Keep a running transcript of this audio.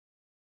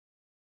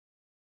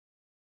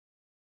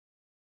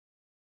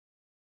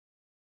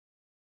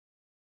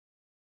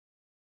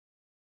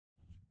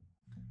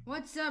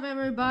What's up,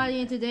 everybody?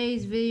 In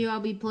today's video, I'll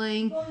be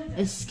playing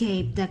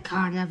Escape the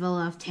Carnival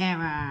of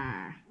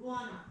Terror.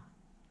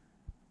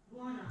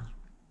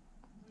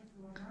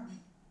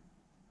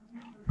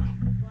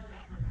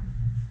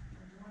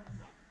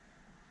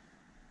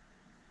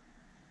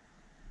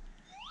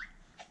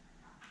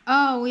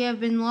 Oh, we have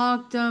been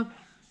locked up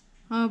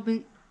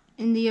in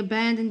the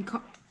abandoned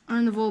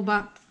carnival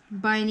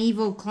by an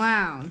evil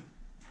clown.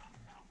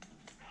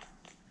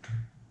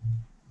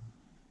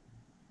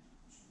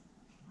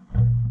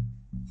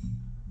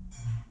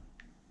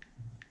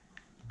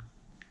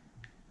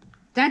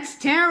 That's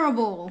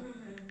terrible.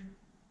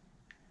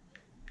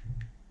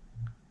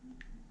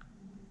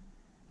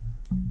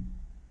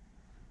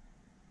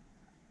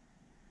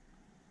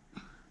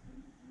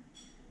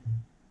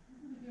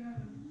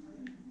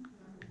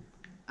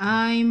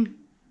 I'm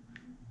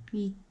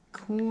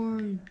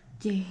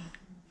recording.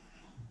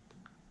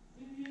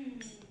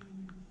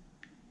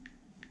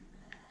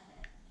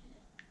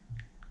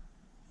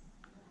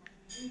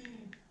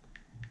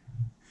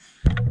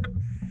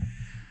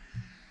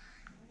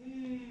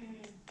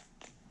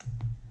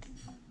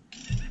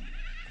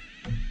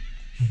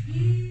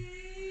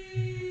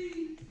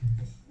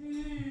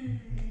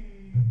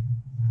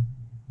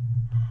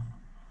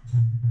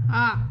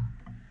 Ah.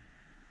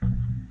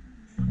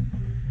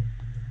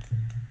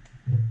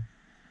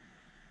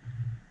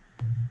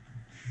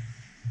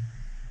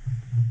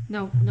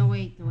 No,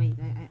 wait.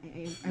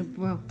 I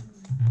broke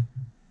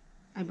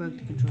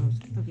the controls.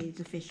 Okay,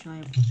 it's official.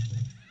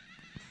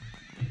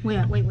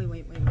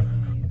 Wait.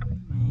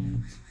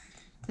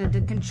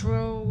 The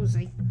controls.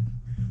 I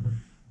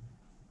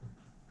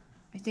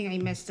think I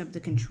messed up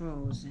the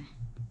controls.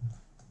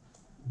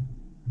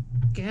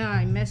 God,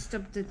 I messed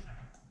up the.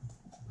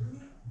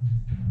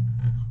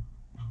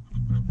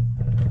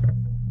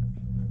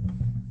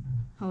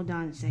 Hold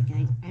on a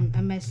second.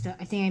 I messed up.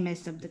 I think I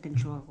messed up the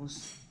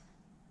controls.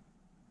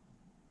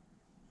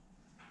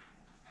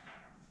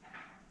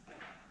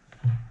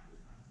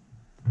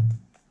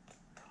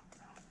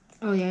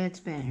 Oh yeah, that's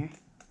better.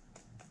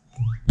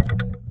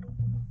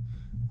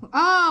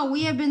 Oh,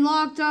 we have been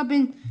locked up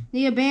in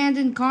the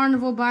abandoned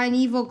carnival by an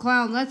evil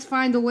clown. Let's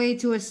find a way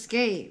to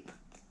escape.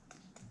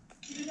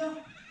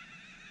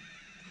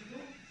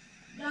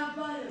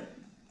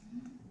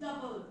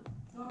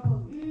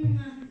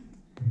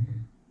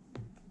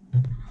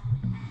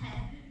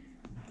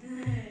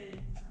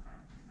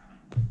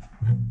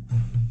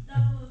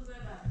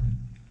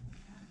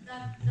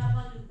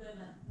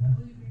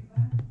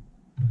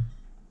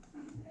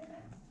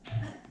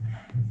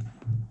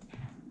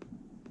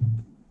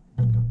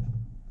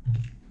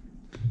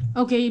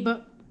 Okay,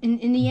 but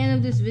in the end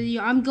of this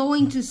video, I'm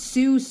going to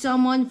sue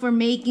someone for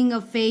making a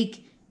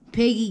fake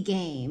piggy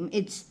game.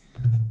 It's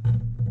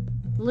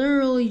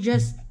literally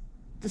just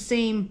the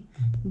same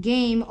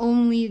game,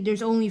 only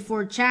there's only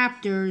 4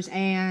 chapters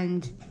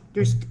and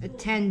there's a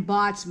 10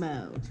 bots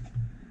mode.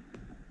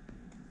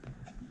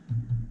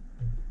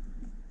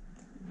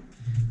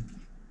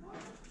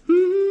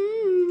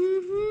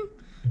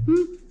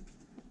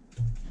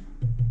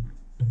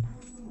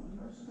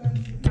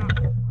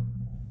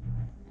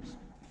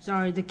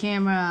 Sorry, the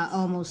camera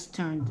almost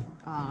turned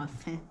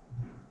off.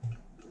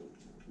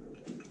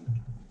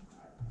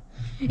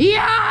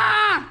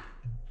 Yeah!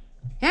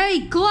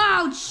 Hey,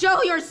 Cloud,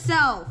 show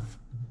yourself!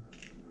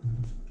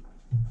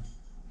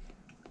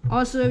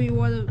 Also, if you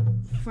want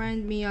to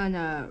friend me on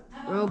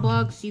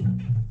Roblox,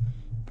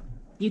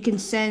 you can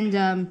send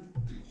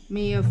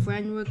me a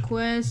friend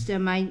request.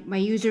 My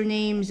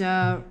username's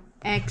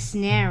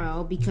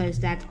XNarrow, because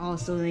that's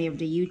also the name of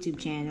the YouTube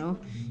channel.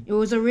 It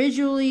was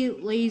originally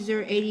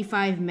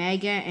Laser85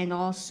 Mega and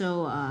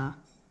also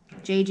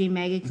JJ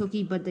Mega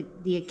Cookie, but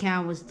the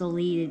account was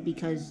deleted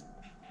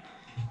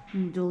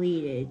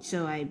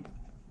so I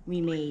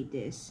remade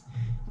this.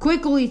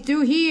 Quickly,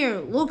 through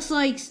here! Looks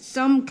like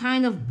some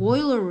kind of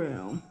boiler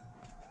room.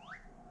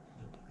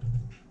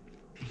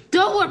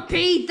 Don't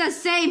repeat the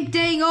same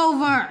thing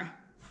over!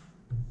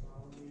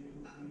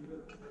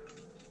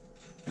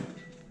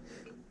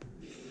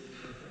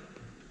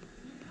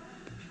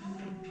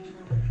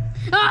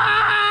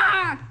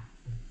 Ah!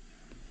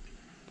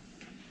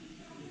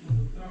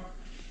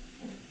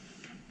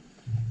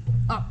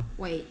 Oh,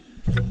 wait.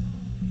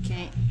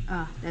 Okay.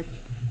 That.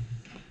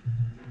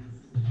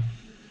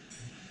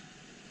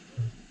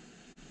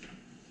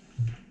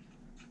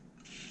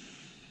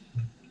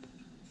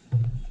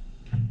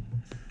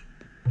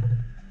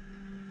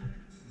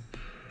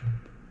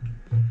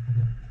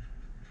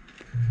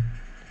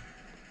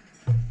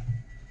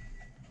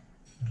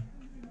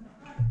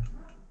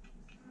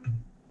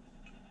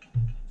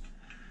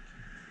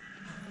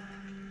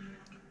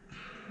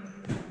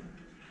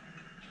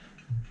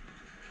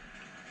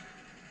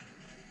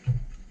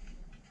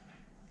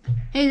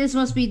 Hey, this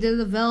must be the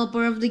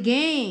developer of the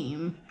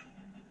game.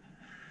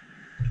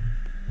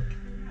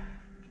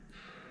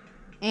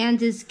 And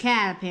his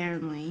cat,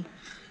 apparently.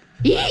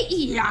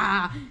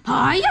 Yeah!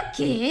 Hiya,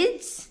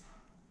 kids!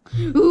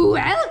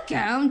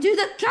 Welcome to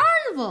the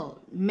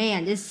carnival!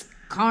 Man, this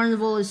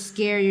carnival is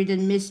scarier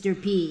than Mr.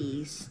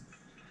 P's.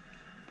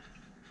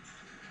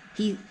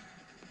 he.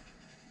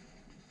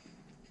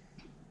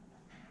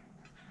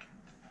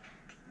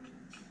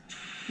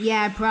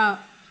 Yeah,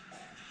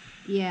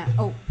 yeah.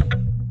 Oh.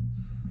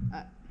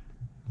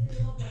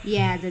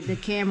 Yeah, the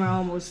camera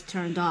almost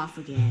turned off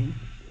again.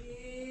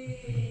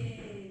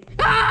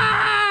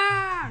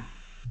 Ah!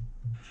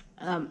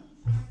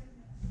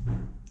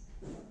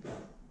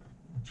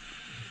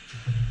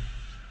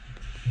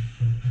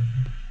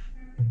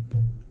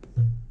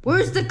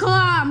 Where's the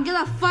claw? I'm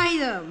gonna fight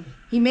him.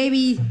 He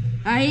maybe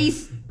I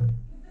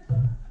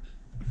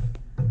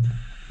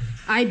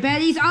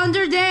bet he's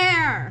under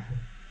there.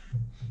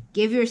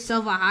 Give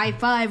yourself a high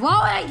five. Why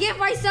would I give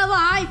myself a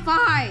high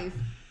five?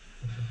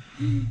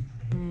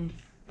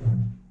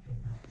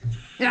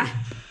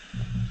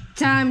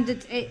 Time to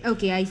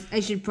okay, I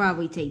should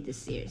probably take this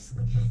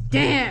seriously.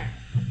 There!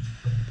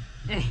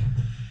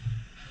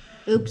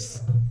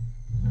 Oops.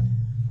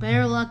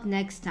 Better luck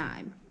next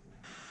time.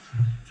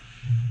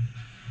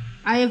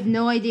 I have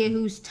no idea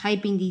who's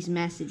typing these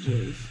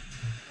messages.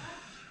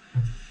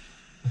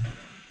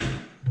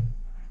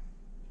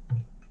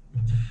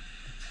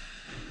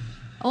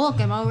 Oh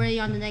look, I'm already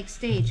on the next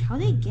stage.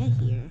 How'd I get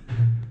here?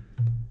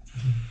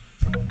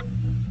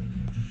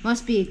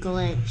 Must be a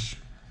glitch.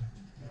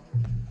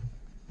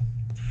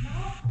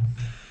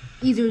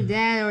 Either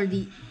that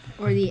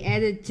or the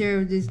editor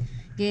of this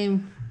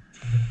game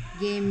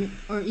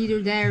or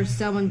either that or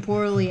someone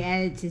poorly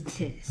edited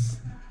this.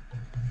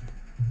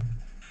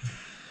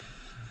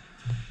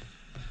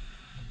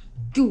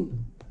 Go.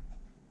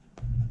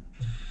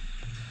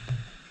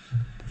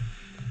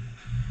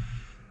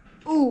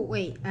 Oh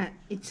wait,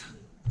 it's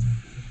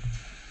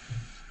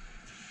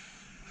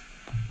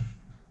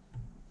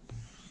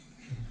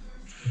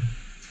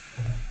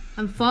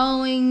I'm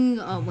following.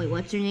 Oh wait,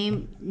 what's her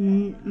name?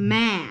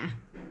 Nah.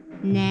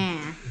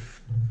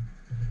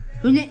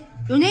 Your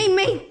name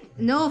make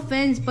no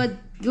offense, but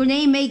your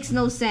name makes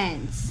no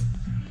sense.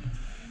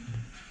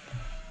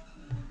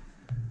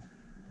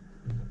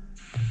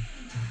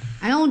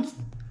 I don't.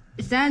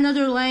 Is that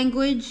another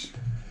language?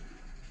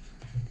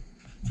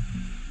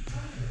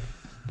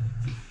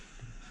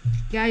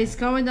 Guys,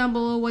 comment down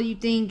below what you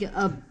think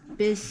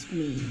abyss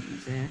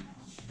means.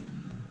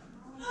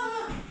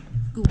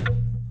 Ooh.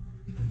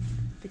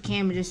 The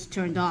camera just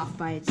turned off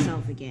by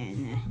itself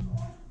again.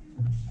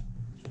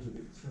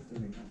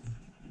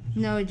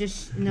 No,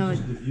 just no.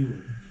 Just the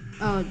viewer.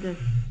 Oh, the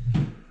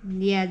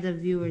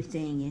viewer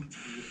thing.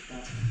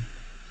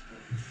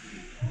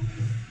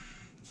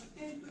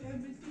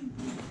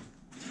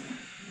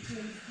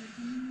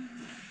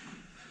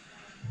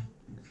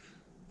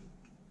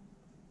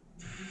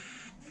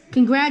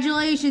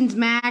 Congratulations,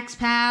 Max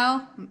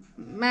McPowell.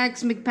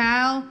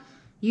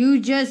 You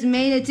just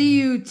made it to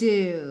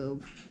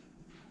YouTube.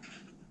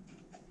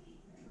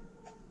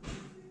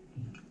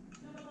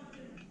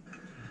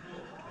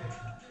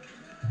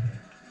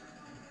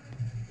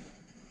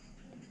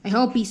 I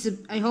hope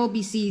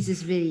he sees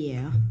this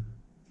video.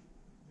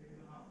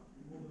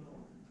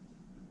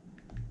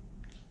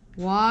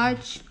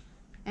 Watch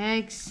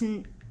X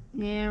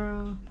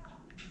narrow.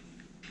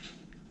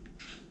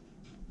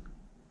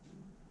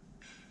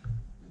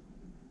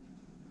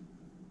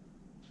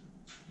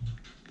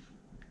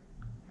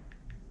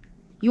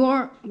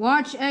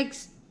 Watch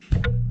X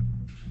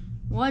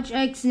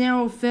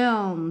narrow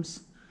films.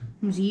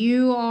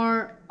 You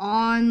are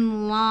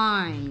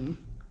online.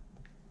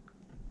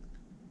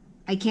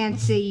 I can't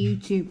say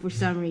YouTube for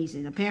some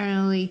reason.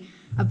 Apparently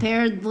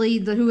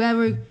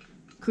whoever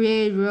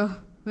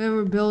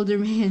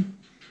Builderman,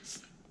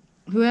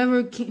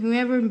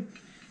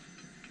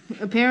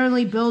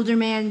 apparently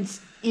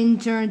Builderman's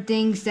intern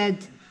thinks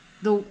that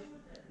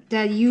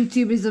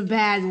YouTube is a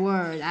bad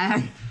word.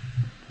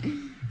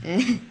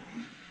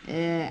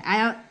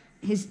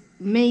 His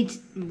mate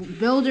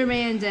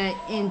Builderman's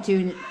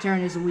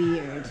intern is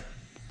weird.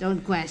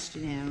 Don't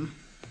question him.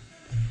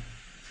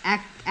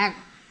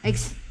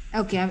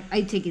 Okay,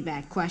 I take it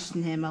back.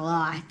 Question him a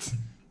lot.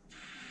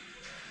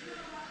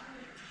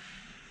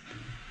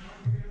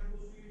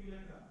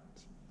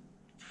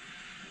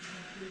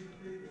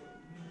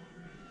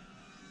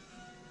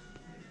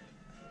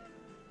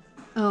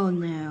 Oh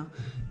no.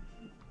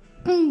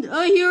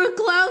 I hear a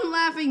clown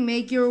laughing.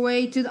 Make your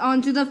way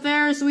onto the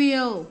Ferris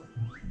wheel.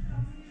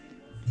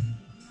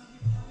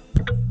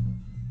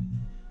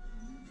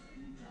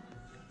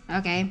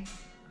 Okay.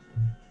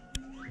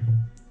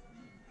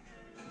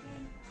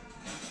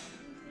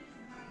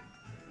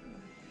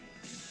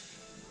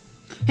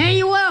 Hey,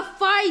 you wanna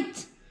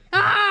fight?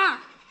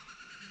 Ah!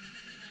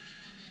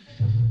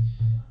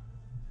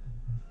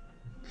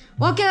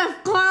 What kind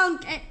of clown?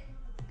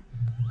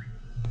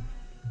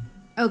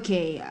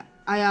 Okay,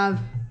 I have.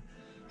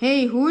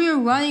 Hey, who are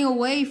you running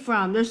away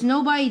from? There's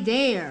nobody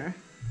there.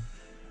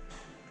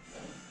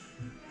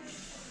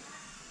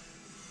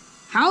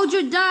 How'd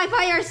you die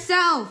by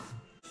yourself?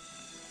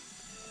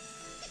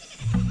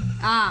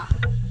 Ah.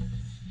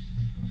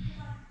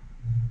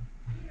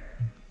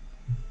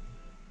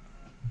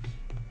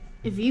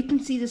 If you can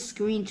see the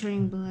screen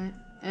turning black,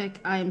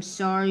 I am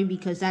sorry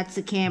because that's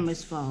the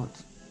camera's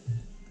fault.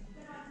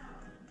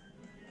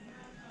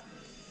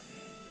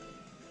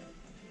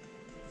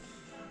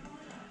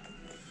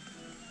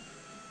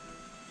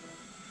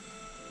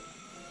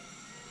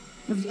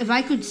 If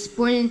I could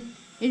sprint,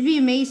 it'd be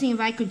amazing if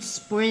I could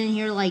sprint in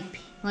here like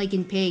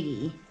in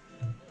Piggy.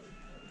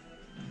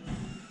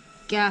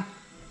 Yeah,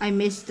 I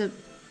missed the.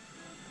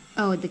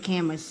 Oh, the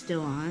camera's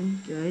still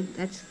on. Good,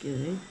 that's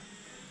good.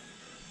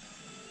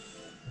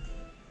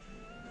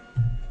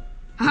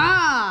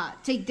 Ha!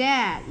 Take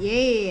that,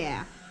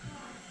 yeah.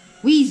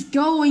 We's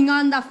going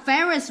on the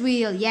Ferris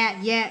wheel. Yeah.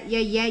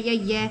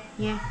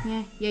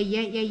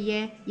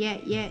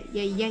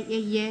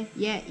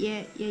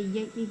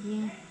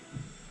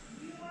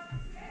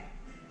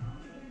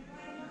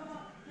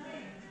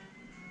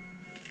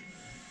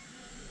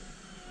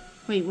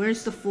 Wait,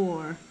 where's the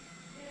 4?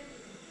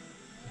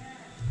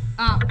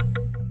 Ah.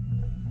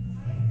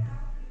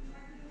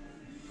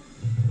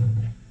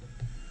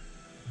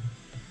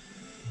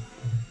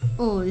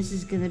 Oh, this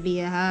is gonna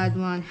be a hard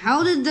one.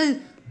 How did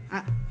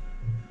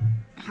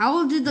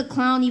the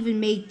clown even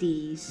make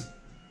these?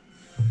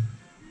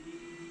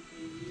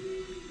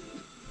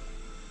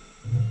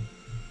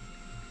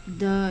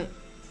 The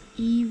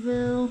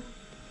evil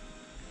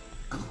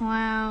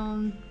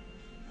clown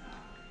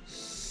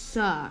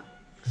sucks.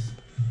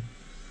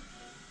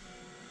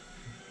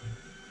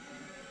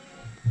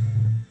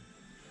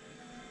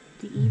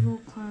 The evil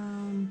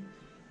clown.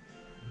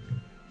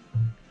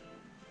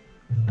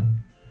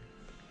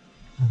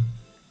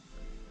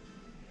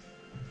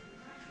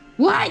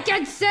 What I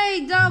can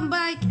say dumb, but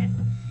I can't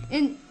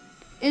in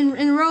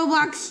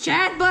Roblox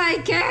chat, but I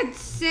can't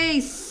say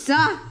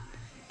suck.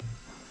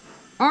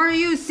 Are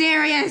you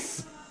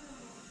serious?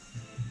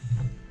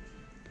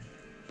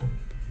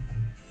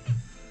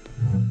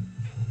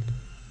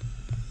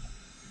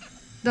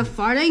 The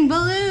farting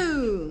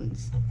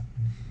balloons.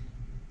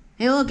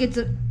 Hey, look, it's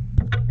a.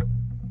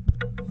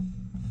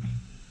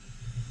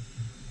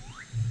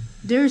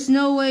 There's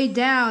no way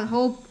down.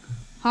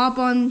 Hop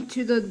on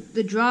to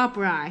the drop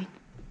ride.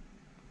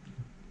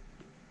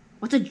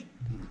 What's a...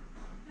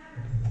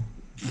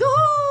 Go!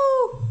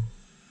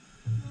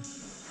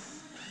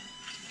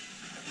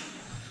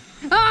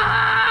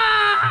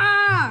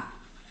 Ah!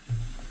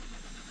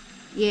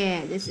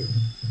 Yeah, this is...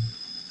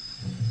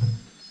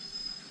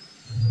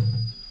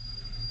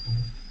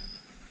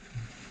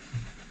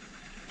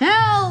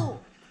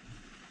 Help!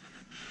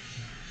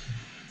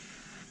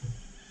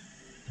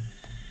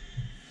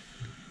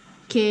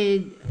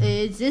 Kid,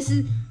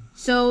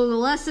 so the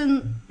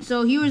lesson,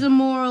 so here's a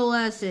moral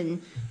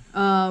lesson.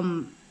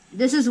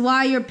 This is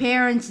why your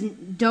parents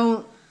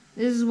don't,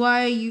 this is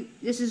why you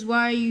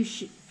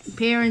should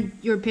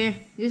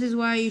this is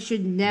why you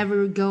should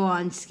never go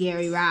on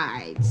scary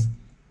rides.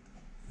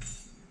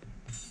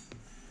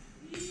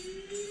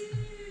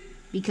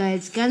 Because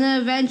it's gonna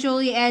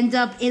eventually end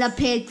up in a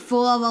pit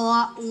full of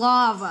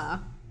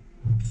lava.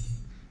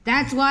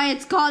 That's why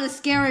it's called a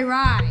scary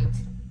ride.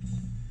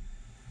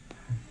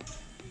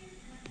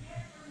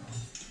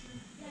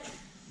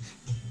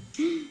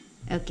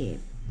 Okay.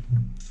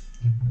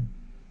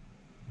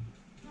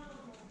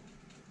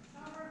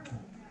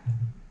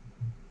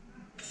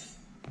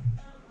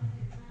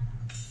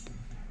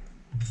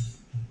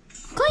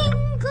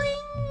 Cling,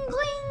 cling,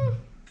 cling.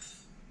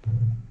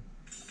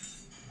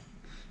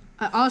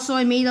 Also,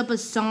 I made up a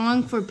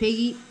song for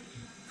Piggy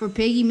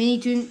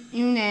Minitoon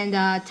and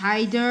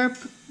Ty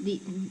Derp,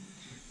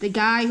 the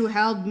guy who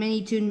helped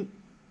Minitoon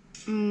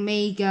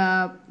make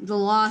The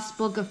Lost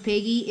Book of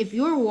Piggy. If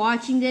you're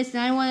watching this,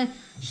 then I want to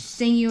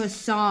sing you a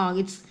song.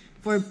 It's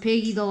for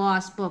Piggy the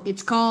Lost Book.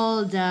 It's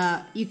called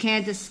You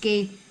Cannot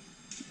Escape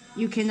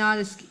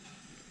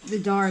the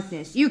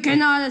Darkness. You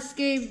cannot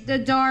escape the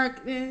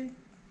darkness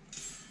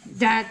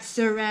that's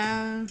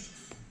surrounding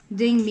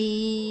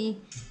me.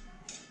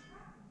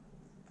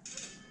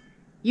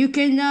 You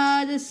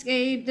cannot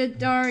escape the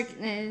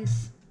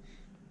darkness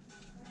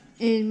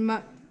in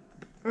my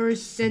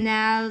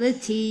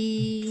personality.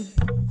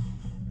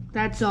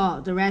 That's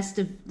all. The rest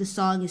of the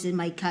song is in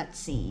my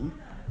cutscene.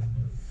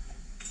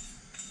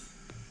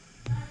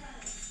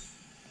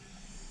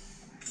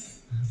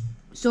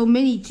 So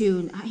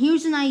Minitoon,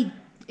 here's an idea.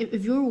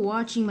 If you're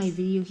watching my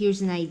video,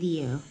 here's an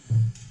idea.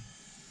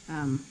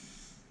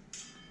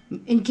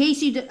 In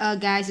case you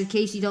guys, in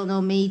case you don't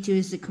know, Minitoon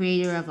is the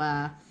creator of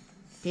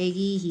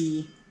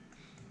Piggy.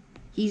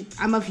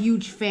 I'm a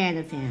huge fan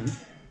of him.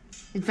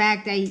 In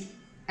fact, I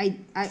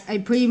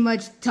pretty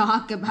much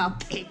talk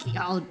about Piggy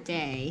all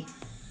day.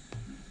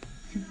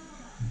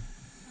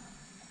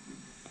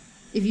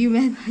 If you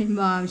met my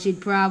mom, she'd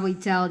probably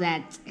tell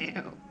that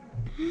too.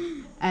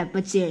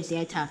 But seriously,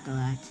 I talk a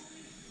lot.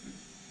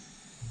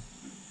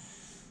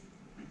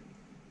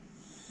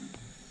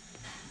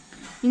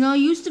 You know, I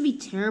used to be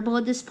terrible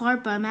at this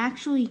part, but I'm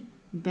actually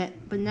but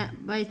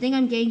I think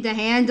I'm getting the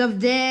hang of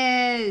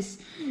this.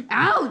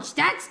 Ouch!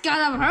 That's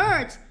gotta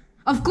hurt.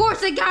 Of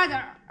course it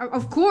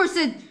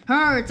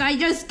hurts. I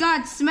just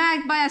got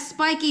smacked by a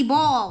spiky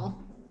ball.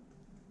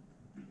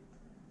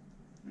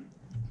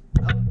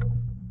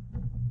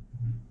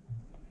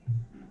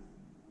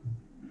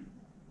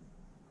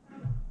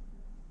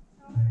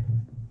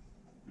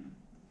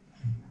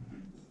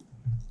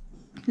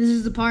 This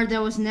is the part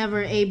that was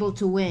never able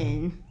to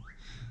win.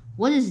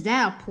 What is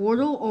that? A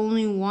portal?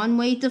 Only one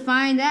way to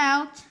find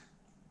out.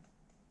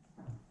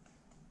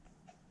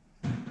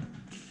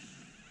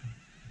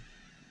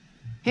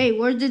 Hey,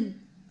 where did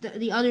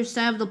the other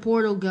side of the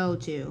portal go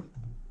to?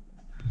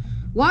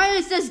 Why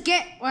does this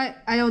get...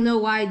 I don't know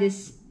why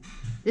this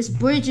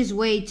bridge is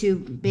way too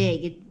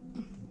big.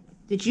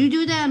 Did you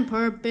do that on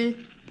purpose?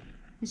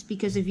 It's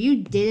because if you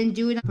didn't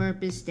do it on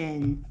purpose,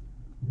 then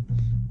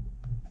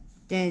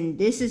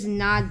this is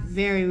not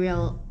very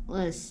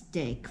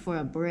realistic for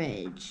a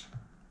bridge.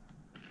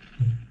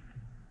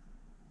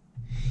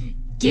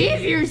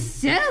 Give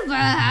yourself a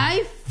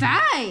high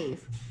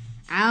five!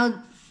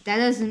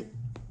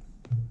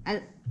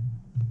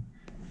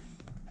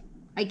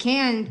 I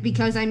can't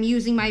because I'm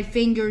using my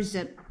fingers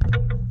to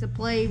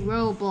play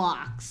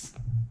Roblox.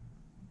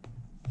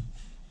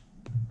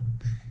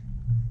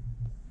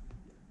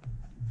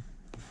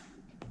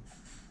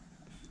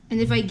 And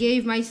if I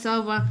gave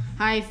myself a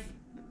high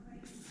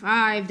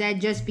five, that'd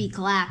just be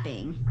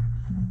clapping.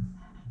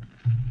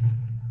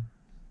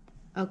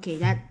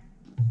 Okay,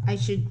 I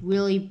should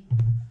really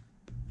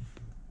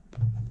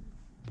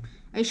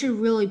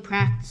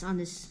practice on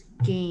this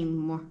game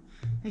more.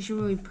 I should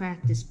really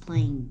practice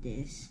playing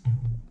this.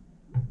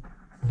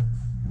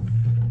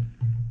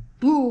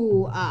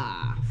 Boo!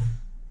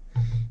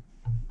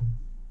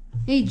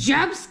 Hey,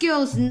 jump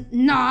skills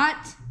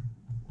not.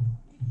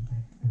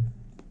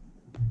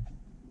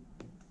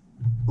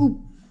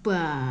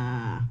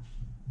 Oopa.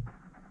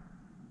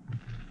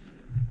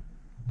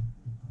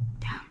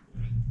 Down.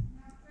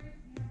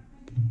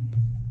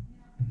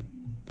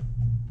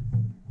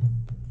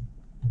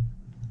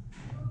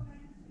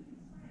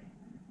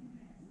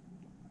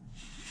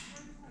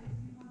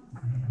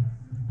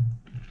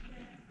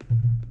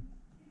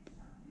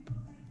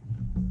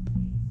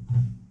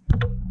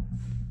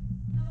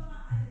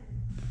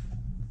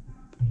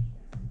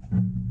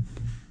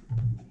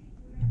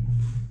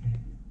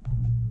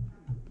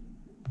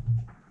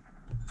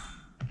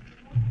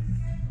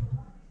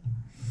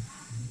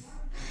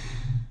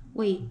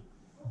 Wait.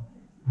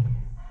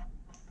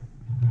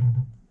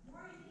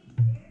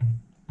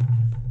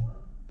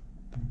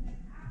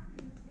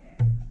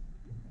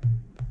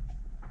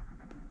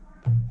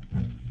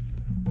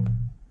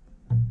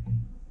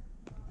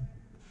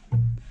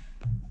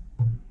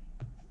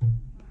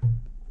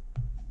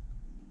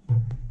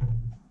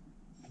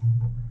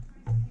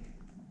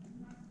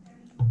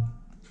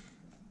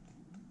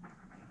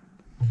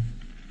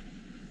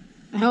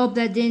 I hope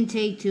that didn't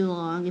take too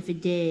long. If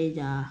it did,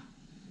 I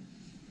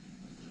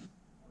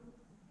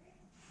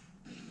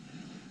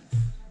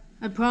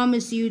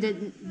promise you that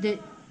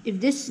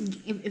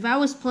if I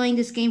was playing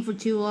this game for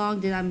too long,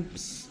 then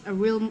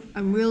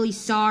I'm really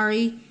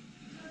sorry.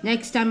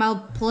 Next time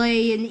I'll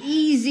play an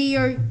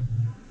easier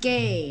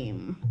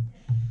game,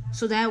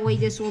 so that way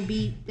this will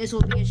be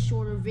a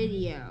shorter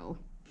video.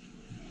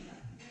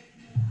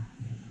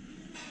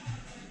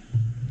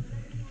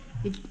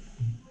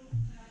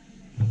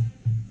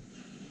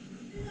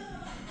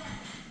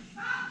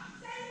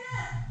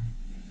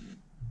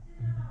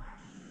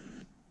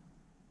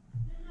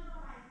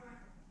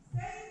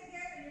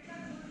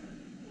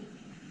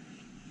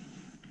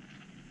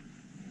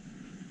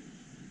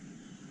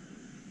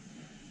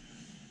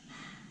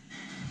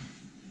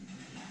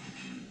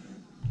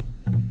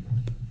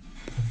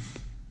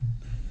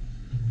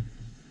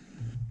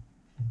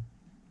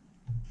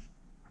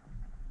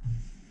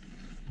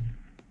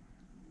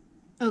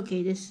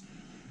 Okay,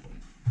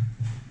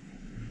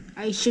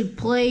 I should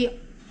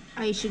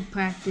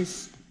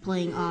practice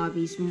playing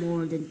obbies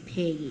more than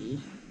Piggy.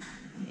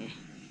 Yeah.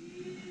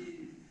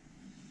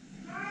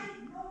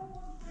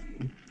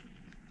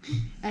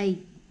 I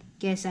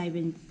guess I've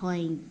been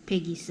playing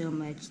Piggy so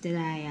much that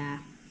I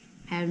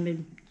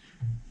haven't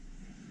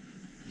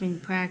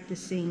been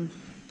practicing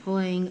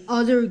playing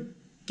other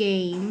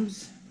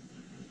games.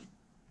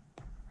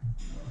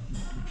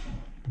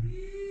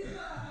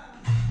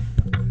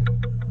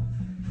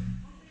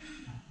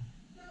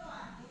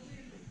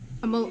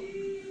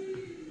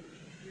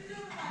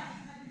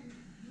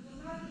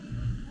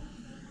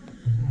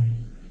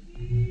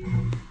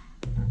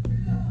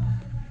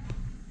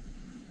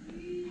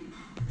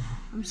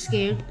 I'm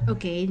scared.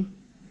 Okay.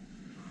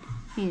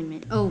 Wait a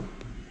minute. Oh.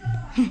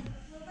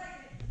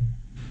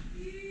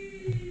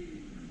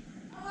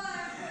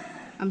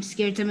 I'm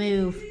scared to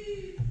move.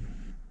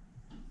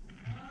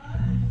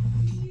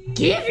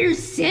 Give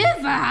yourself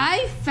a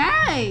high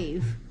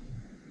five!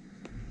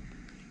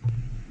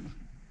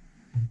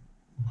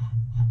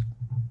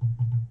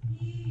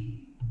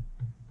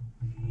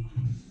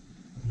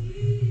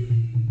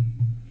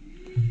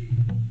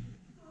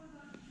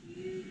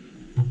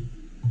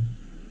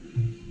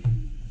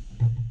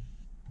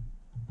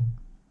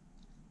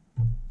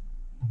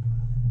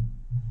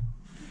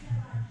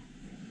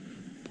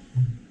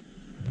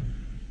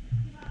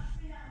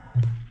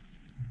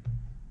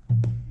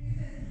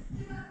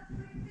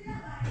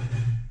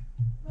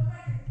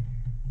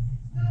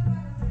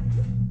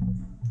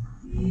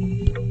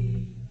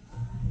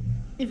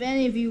 If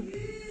any of you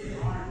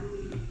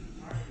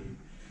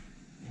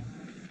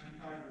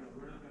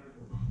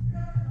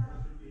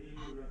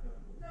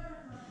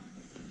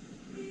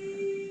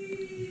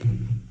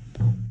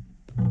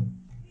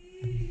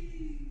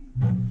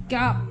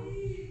Go.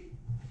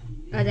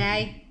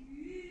 Okay.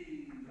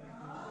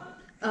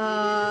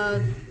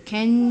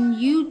 Can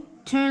you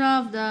turn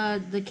off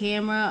the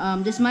camera?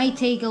 This might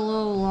take a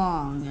little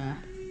long.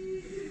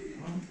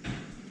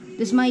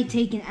 This might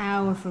take an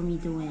hour for me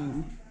to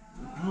win.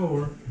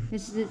 Hour?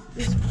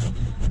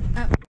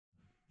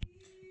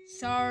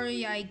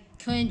 Sorry, I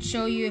couldn't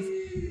show you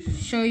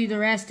the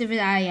rest of it.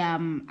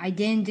 I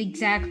didn't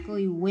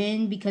exactly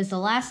win because the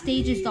last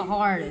stage is the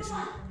hardest.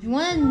 If you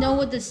want to know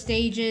what the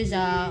stage is,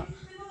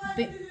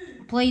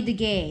 play the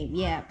game.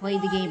 Yeah, play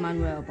the game on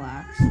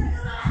Roblox.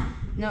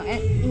 No,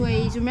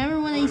 anyways,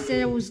 remember when I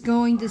said I was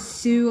going to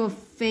sue a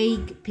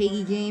fake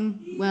piggy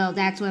game? Well,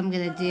 that's what I'm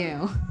gonna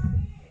do.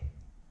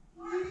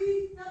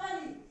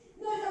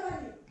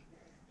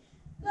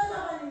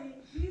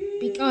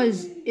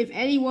 Because if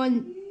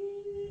anyone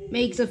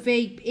makes a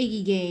fake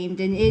piggy game,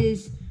 then it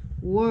is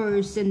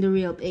worse than the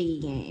real piggy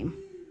game.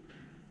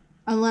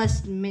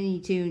 Unless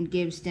Minitoon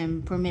gives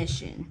them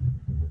permission.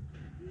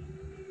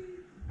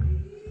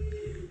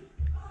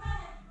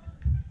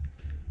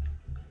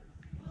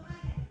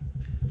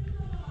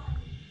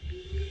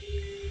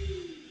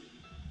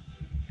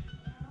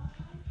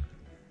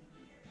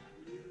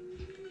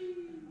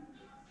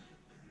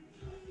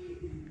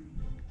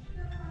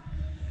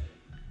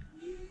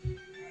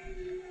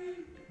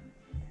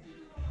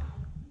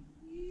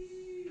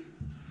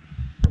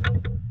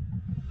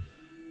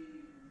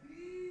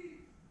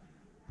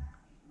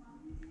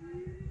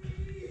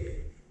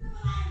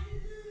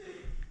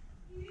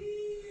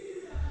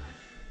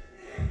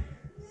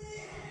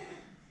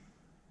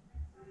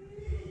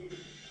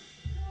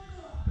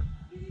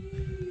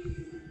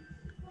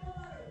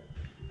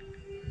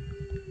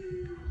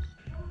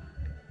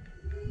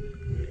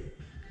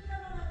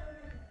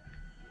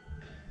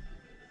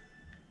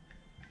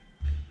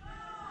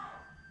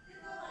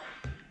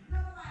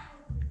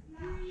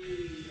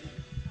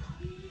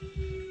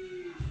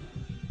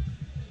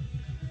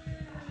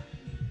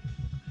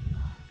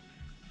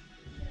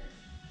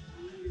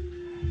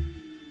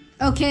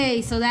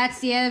 Okay, so that's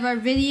the end of our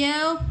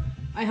video.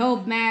 I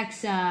hope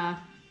Max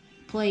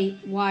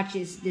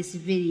watches this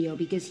video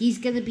because he's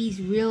gonna be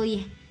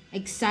really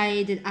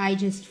excited that I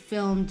just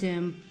filmed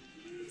him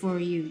for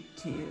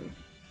YouTube.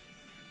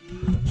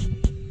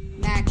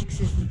 Max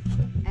is,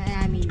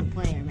 I mean the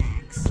player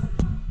Max.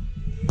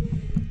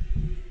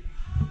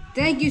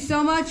 Thank you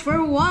so much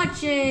for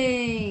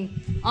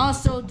watching.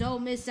 Also,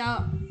 don't miss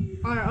out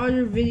on our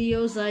other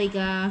videos like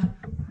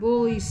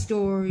Bully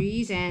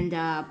Stories and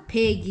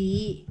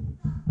Piggy.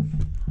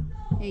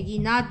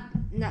 Piggy,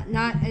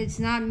 it's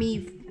not me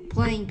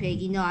playing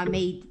Piggy. No, I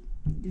made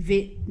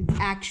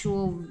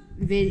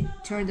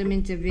turned them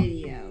into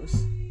videos.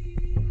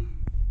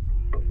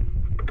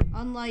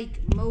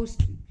 Unlike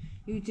most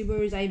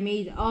YouTubers, I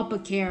made up a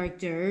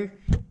character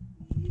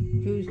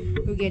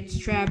who gets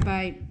attacked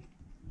by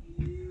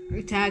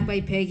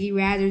Piggy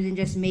rather than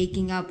just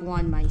making up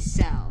one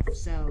myself.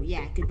 So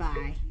yeah,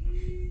 goodbye.